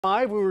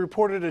We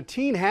reported a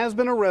teen has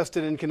been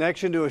arrested in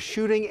connection to a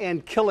shooting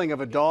and killing of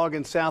a dog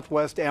in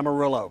southwest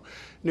Amarillo.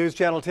 News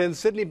Channel 10's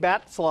Sydney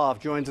Batzloff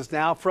joins us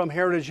now from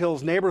Heritage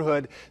Hills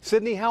neighborhood.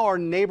 Sydney, how are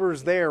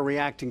neighbors there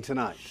reacting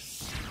tonight?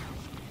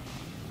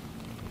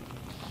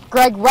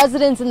 Greg,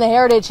 residents in the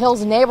Heritage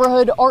Hills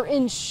neighborhood are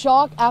in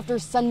shock after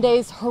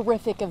Sunday's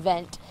horrific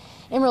event.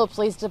 Amarillo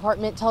Police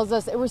Department tells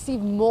us it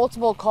received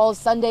multiple calls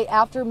Sunday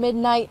after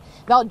midnight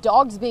about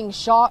dogs being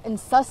shot and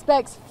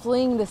suspects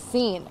fleeing the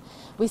scene.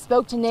 We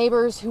spoke to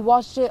neighbors who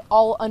watched it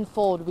all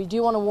unfold. We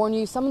do want to warn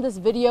you, some of this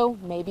video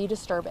may be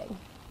disturbing.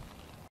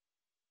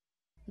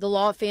 The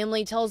Law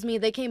family tells me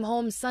they came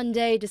home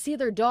Sunday to see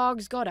their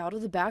dogs got out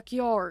of the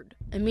backyard.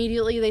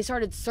 Immediately, they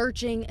started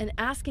searching and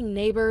asking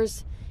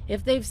neighbors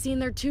if they've seen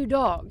their two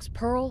dogs,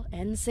 Pearl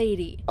and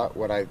Sadie.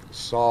 What I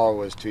saw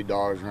was two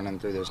dogs running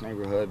through this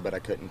neighborhood, but I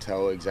couldn't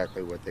tell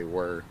exactly what they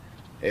were.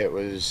 It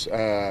was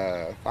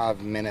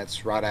 5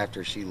 minutes right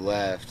after she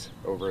left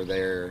over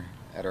there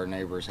at our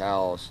neighbor's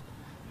house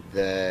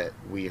that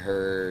we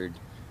heard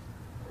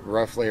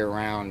roughly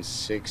around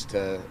 6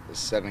 to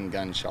 7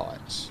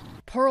 gunshots.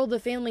 Pearl, the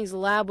family's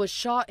lab, was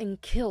shot and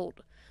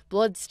killed.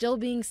 Blood still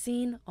being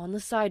seen on the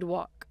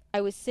sidewalk.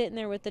 I was sitting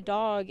there with the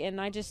dog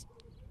and I just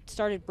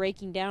started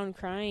breaking down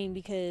crying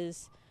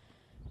because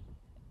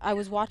I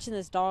was watching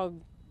this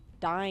dog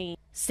dying.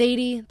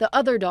 Sadie, the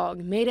other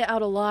dog, made it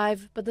out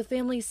alive, but the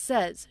family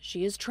says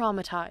she is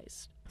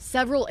traumatized.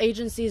 Several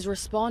agencies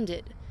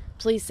responded.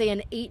 Police say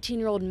an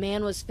 18-year-old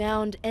man was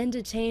found and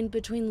detained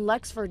between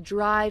Lexford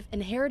Drive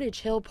and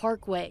Heritage Hill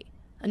Parkway.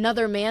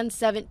 Another man,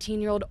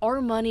 17-year-old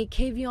Armani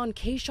Kavion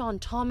Kayshawn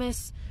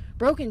Thomas,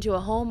 broke into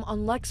a home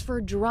on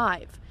Lexford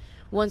Drive.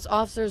 Once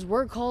officers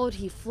were called,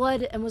 he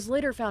fled and was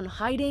later found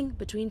hiding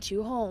between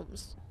two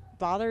homes. It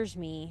bothers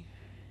me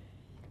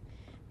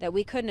that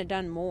we couldn't have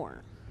done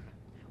more.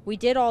 We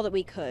did all that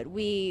we could.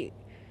 We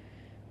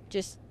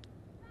just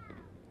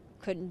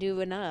couldn't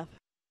do enough.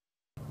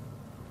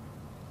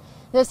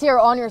 This here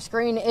on your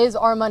screen is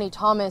Armani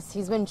Thomas.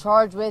 He's been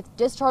charged with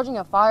discharging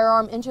a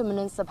firearm into a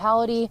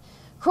municipality,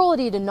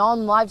 cruelty to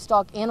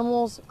non-livestock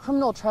animals,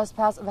 criminal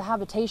trespass of a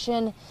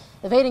habitation,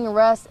 evading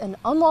arrest, and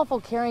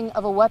unlawful carrying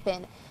of a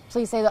weapon.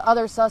 Police say the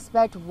other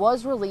suspect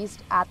was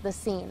released at the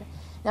scene.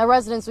 Now,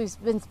 residents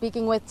we've been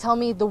speaking with tell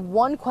me the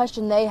one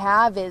question they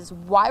have is,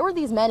 why were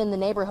these men in the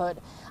neighborhood?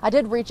 I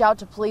did reach out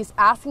to police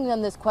asking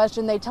them this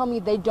question. They tell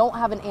me they don't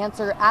have an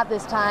answer at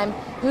this time,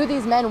 who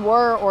these men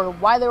were or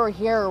why they were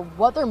here or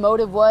what their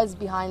motive was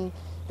behind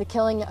the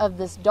killing of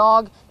this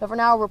dog. But for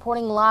now,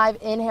 reporting live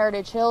in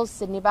Heritage Hills,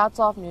 Sydney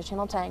Batzloff, News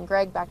Channel 10.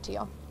 Greg, back to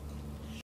you.